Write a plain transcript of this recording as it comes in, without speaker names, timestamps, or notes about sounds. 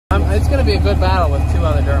It's gonna be a good battle with two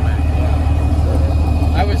other Duramaxes.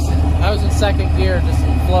 I was in second gear, just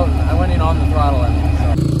floating. I went in on the throttle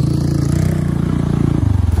at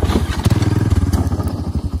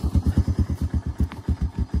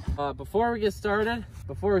so. Before we get started,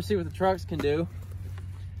 before we see what the trucks can do,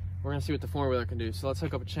 we're gonna see what the four-wheeler can do. So let's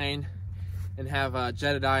hook up a chain and have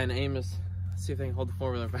Jedediah and Amos see if they can hold the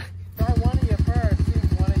four-wheeler back. Start one of you first, see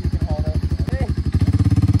if one of you can hold it. Hey.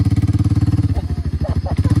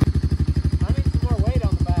 I need some more weight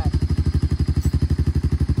on the back.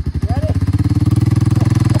 Ready?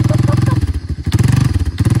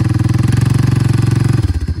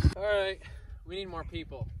 Alright, we need more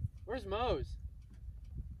people. Where's Mose?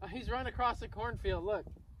 Oh, he's running across the cornfield, look.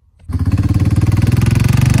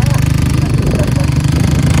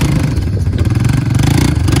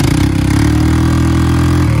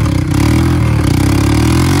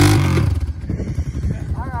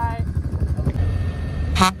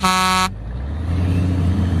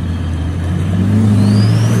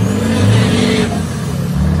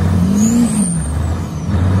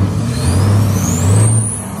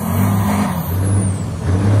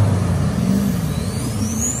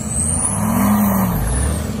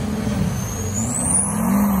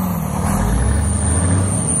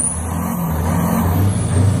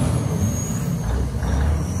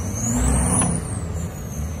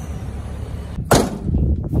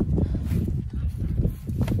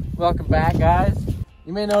 Welcome back, guys.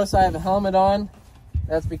 You may notice I have a helmet on.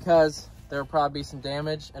 That's because there will probably be some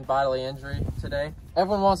damage and bodily injury today.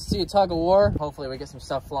 Everyone wants to see a tug of war. Hopefully we get some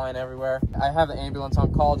stuff flying everywhere. I have the ambulance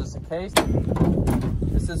on call just in case.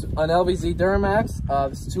 This is an LBZ Duramax.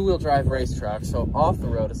 This is a two-wheel drive race truck, so off the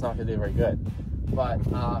road it's not gonna do very good. But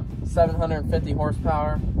 750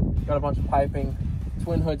 horsepower, got a bunch of piping,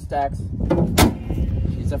 twin hood stacks.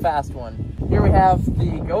 She's a fast one. Here we have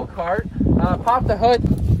the go-kart. Pop the hood.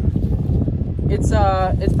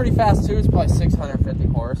 It's pretty fast too. It's probably 650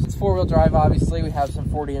 horse. It's four-wheel drive, obviously. We have some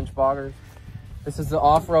 40-inch boggers. This is the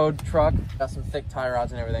off-road truck. Got some thick tie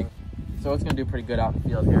rods and everything. So it's gonna do pretty good out in the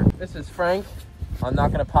field here. This is Frank. I'm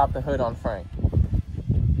not gonna pop the hood on Frank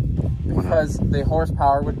because the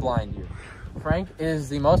horsepower would blind you. Frank is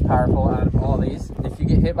the most powerful out of all these. If you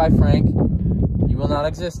get hit by Frank, you will not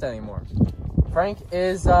exist anymore. Frank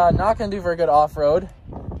is not gonna do very good off-road,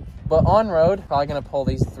 but on-road, probably gonna pull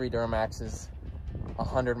these three Duramaxes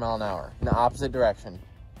 100 mile an hour in the opposite direction,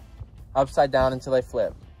 upside down until they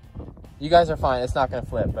flip. You guys are fine, it's not gonna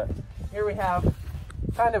flip. But here we have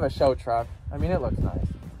kind of a show truck. I mean, it looks nice.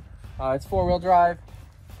 It's four-wheel drive.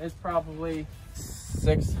 It's probably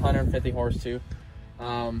 650 horse too.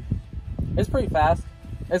 It's pretty fast.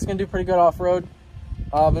 It's gonna do pretty good off-road,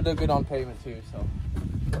 but do good on pavement too. So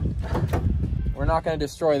we're not gonna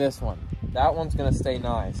destroy this one. That one's gonna stay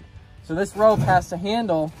nice. So this rope has to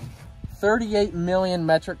handle 38 million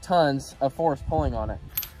metric tons of force pulling on it.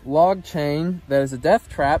 Log chain that is a death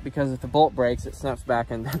trap because if the bolt breaks, it snaps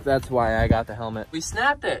back, and that's why I got the helmet. We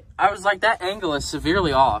snapped it. I was like, that angle is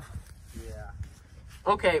severely off. Yeah.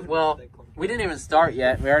 Okay, well, we didn't even start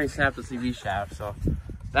yet. We already snapped the CV shaft, so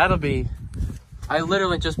that'll be... I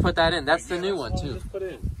literally just put that in. That's the new one, too. Just put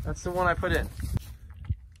in. That's the one I put in.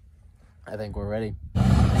 I think we're ready.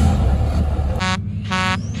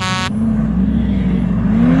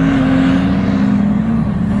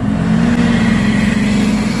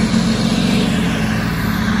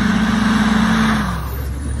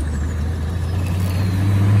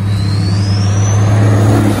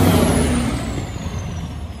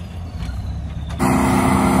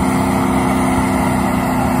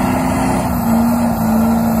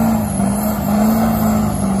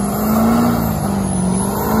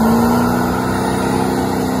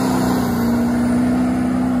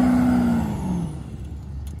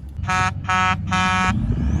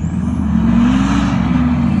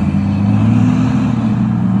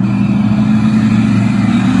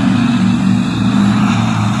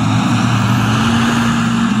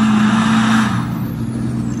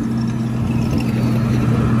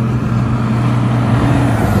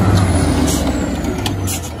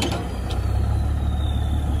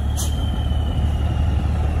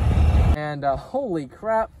 And holy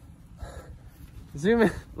crap, zoom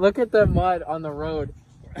in, look at the mud on the road.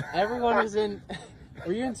 Everyone was in,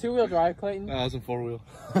 were you in two-wheel drive, Clayton? No, I was in four-wheel.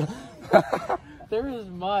 There was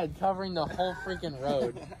mud covering the whole freaking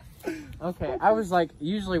road. Okay, I was like,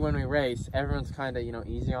 usually when we race, everyone's kind of, you know,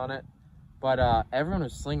 easy on it. But everyone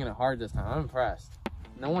was slinging it hard this time. I'm impressed.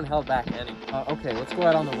 No one held back any. Okay, let's go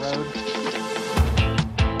out on the road.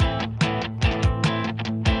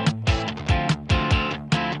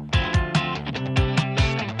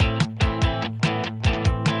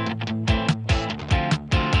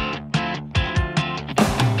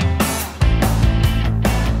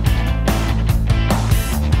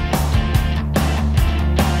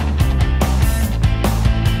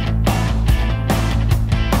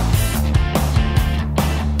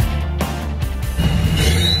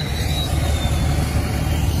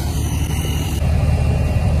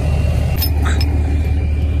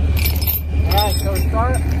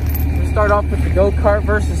 Go-kart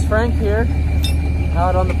versus Frank here.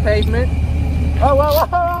 Out on the pavement. Oh, whoa, whoa,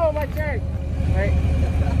 whoa, my chain. Wait.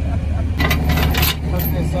 Hook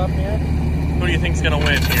this up here. Who do you think's gonna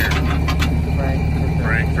win here?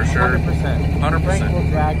 Frank, for sure. Frank, for sure. 100%. 100%. Frank will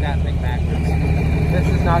drag that thing backwards. This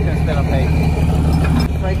is not gonna spin on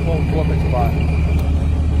pavement. Frank will whoop its butt.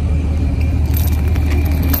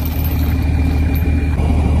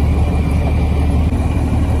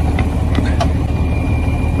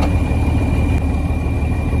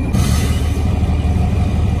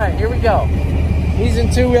 Alright, here we go. He's in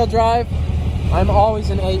 2-wheel drive. I'm always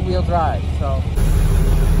in 8-wheel drive, so.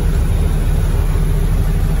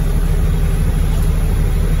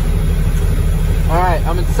 Alright,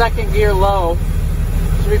 I'm in 2nd gear low.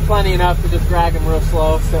 Should be plenty enough to just drag him real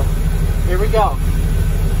slow, so here we go.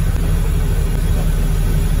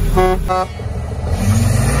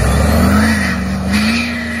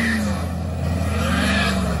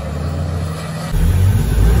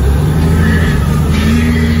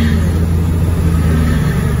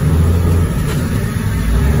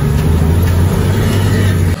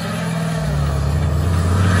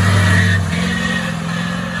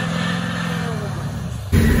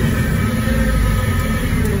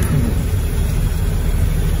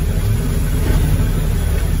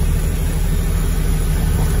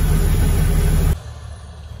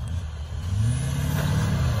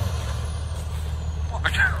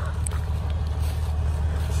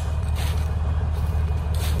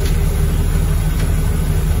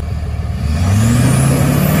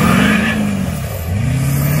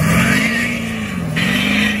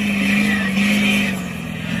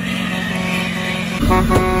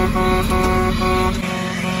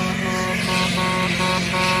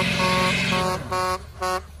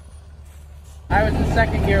 I was in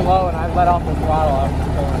 2nd gear low and I let off the throttle. I was just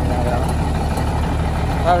pulling that out.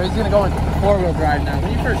 Alright, he's gonna go in 4-wheel drive now.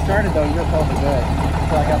 When you first started though, you were totally good.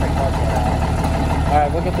 So I got the clutch out.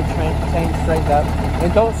 Alright, we'll get the chain straightened up.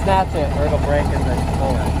 And don't snatch it or it'll break as I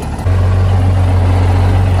pull it.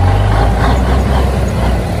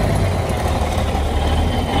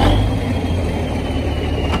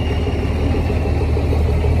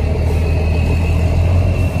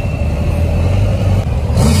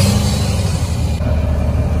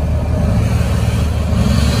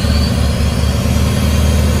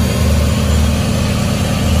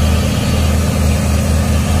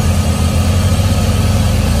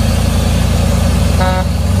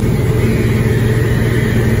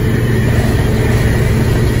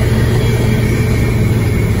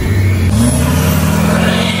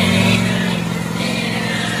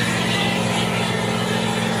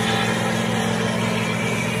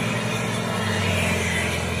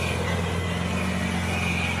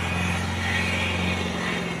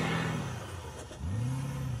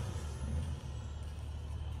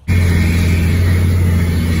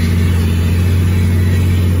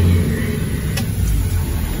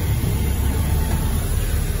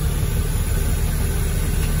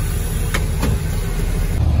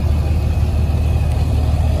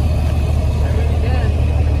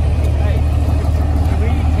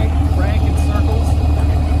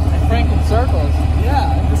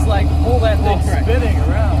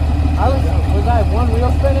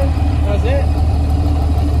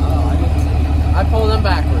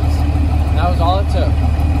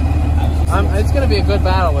 It's going to be a good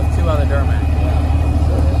battle with 2 other Duramaxes.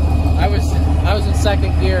 Yeah. I was in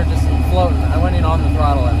 2nd gear, just floating. I went in on the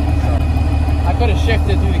throttle, so I could have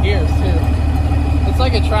shifted through the gears too. It's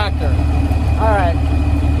like a tractor. All right,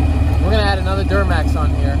 we're going to add another Duramax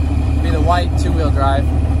on here. It'll be the white 2-wheel drive,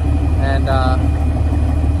 and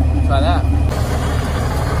try that.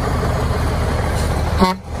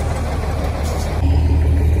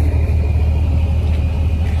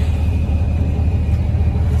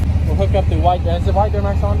 Hook up the white. Is the white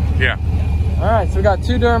Duramax on? Yeah. All right, so we got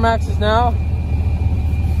 2 Duramaxes now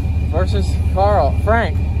versus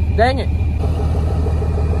Frank. Dang it.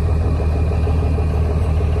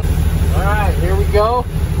 All right, here we go.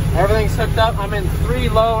 Everything's hooked up. I'm in 3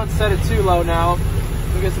 low instead of 2 low now.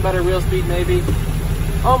 We get some better wheel speed maybe.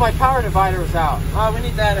 Oh, my power divider was out. Oh, we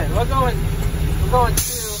need that in. We're going 2.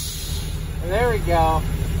 And there we go.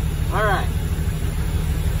 All right.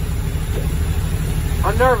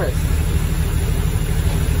 I'm nervous.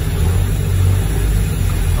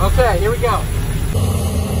 Okay, here we go.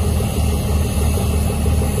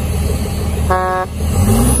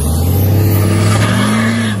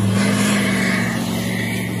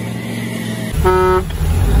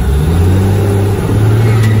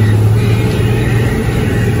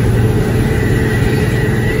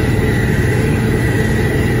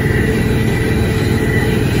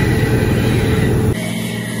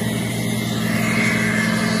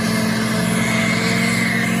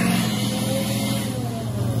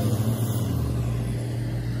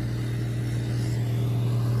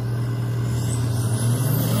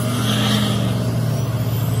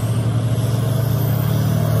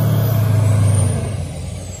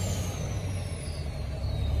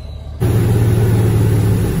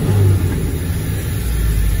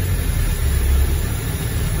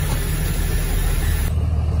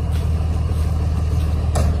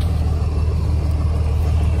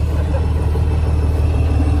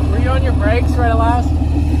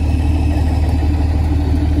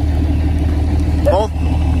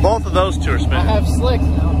 two are spinning. I have slicks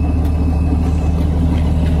now.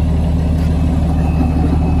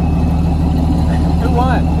 Who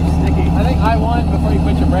won? I think I won before you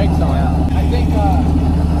put your brakes on. Yeah. I think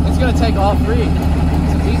it's gonna take all three.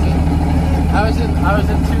 It's easy. I was in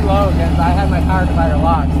too low again, but I had my power divider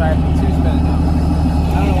locked, so I have two spinning now.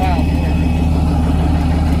 I don't know why I'm here.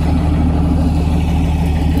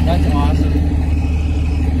 That's awesome.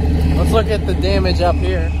 Let's look at the damage up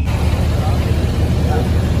here.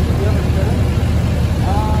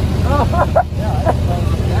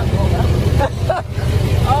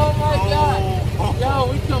 Oh my god! Yo,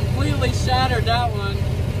 we completely shattered that one.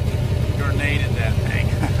 Grenaded that thing.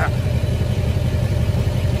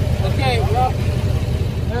 Okay, well,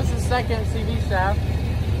 there's the second CV shaft.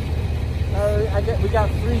 We got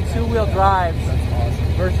 3 two-wheel drives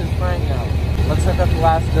versus Frank now. Let's hook up the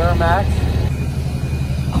last Duramax.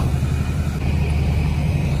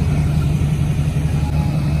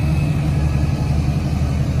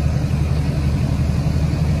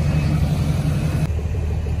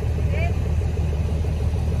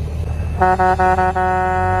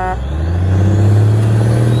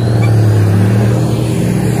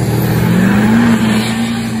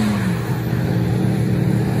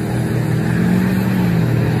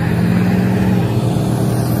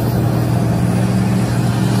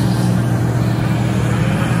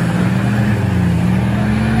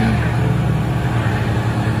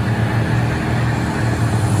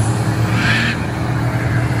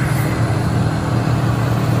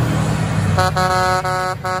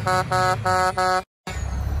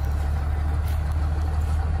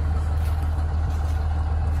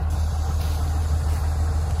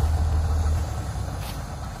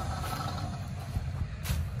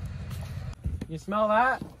 You smell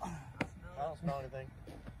that? I don't smell anything.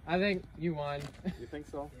 I think you won. You think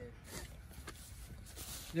so?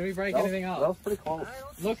 Did we break anything else? That was pretty close.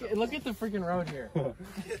 Look at the freaking road here.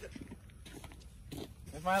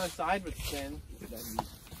 If my other side would spin,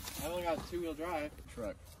 I only got 2-wheel drive.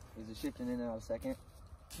 Truck. Is it shifting in and out of second?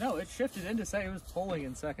 No, it shifted into second. It was pulling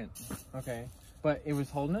in second. Okay. But it was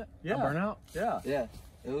holding it? Yeah. A burnout? Yeah. Yeah.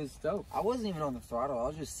 It was dope. I wasn't even on the throttle. I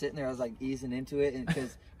was just sitting there. I was like easing into it, and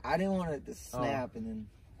because I didn't want it to snap, and then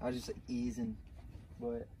I was just like easing.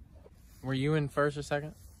 But Were you in first or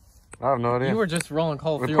second? I have no idea. You were just rolling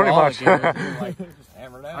coal through Pretty all much. the gears. You were like, Just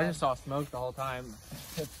hammered out. I just saw smoke the whole time.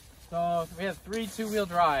 So we had 3 2-wheel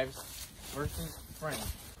drives versus Frank.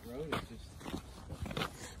 The road is just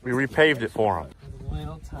We repaved it for him. a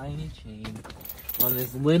little tiny chain on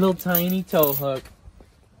this little tiny tow hook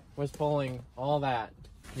was pulling all that.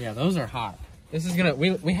 Yeah, those are hot. This is gonna,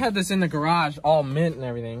 we had this in the garage all mint and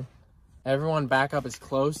everything. Everyone back up as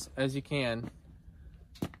close as you can.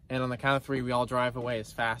 And on the count of 3, we all drive away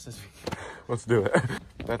as fast as we can. Let's do it.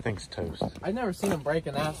 That thing's toast. I've never seen him break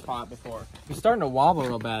in that spot before. He's starting to wobble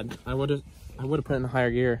real bad. I would have put it in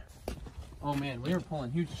higher gear. Oh man, we were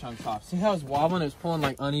pulling huge chunks off. See how it was wobbling? It was pulling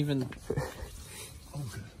like uneven. Oh,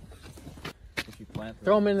 if you plant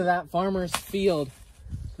throw them into that farmer's field.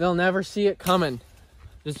 They'll never see it coming.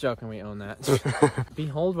 Just joking, we own that.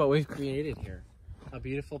 Behold what we've created here. A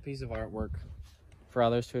beautiful piece of artwork for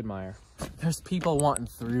others to admire. There's people wanting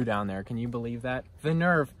through down there. Can you believe that? The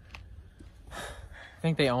nerve. I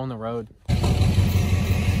think they own the road.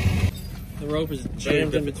 The rope is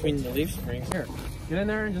jammed in between the leaf springs. Here, get in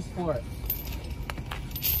there and just floor it.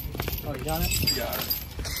 Oh, you got it? Got it.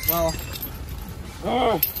 Well.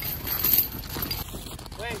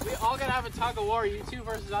 Wait, we all gotta have a tug of war. You 2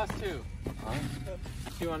 versus us 2.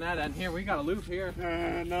 2 on that end. Here, we got a loop here.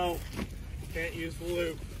 No. Can't use the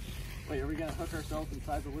loop. Wait, are we gonna hook ourselves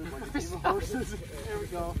inside the loop like a team of horses? There we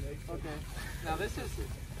go. Okay. Now this is.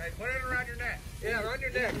 Hey, put it around your neck. Yeah, around your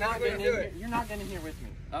neck. Not getting in here. You're not getting in here with me.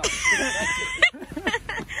 Oh.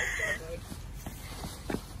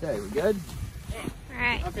 Okay, we good?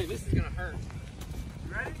 Alright. Okay, this is gonna hurt.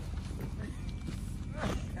 You ready?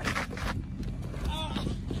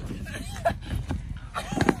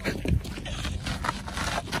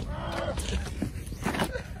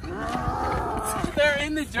 They're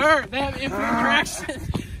in the dirt. They have infinite traction.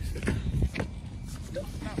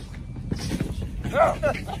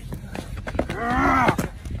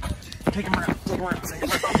 Take him around. Take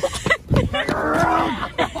him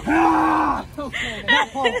around. Okay, now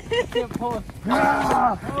pull. Keep pulling.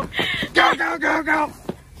 Go, go, go, go.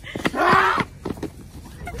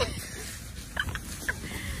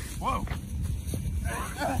 Whoa.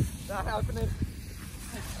 Not happening.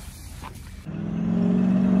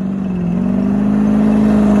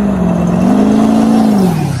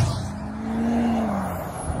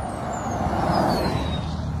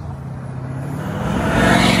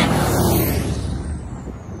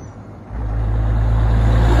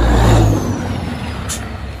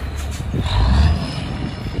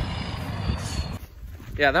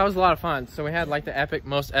 Yeah, that was a lot of fun. So we had like the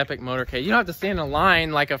most epic motorcade. You don't have to stand in a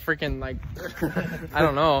line like a freaking like I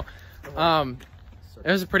don't know.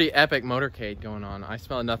 It was a pretty epic motorcade going on. I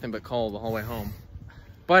smelled nothing but coal the whole way home.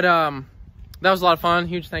 But that was a lot of fun.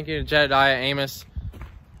 Huge thank you to Jedediah, Amos,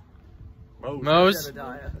 Mose,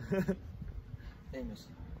 Amos.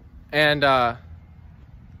 and her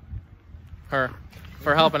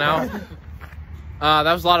for helping out.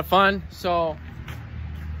 That was a lot of fun. So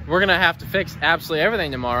we're gonna have to fix absolutely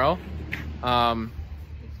everything tomorrow.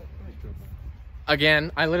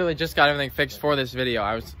 Again, I literally just got everything fixed for this video.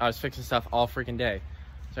 I was fixing stuff all freaking day,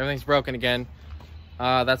 so everything's broken again.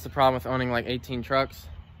 That's the problem with owning like 18 trucks,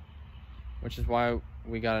 which is why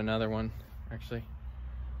we got another one actually.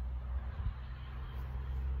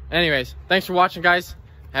 Anyways, thanks for watching, guys.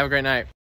 Have a great night.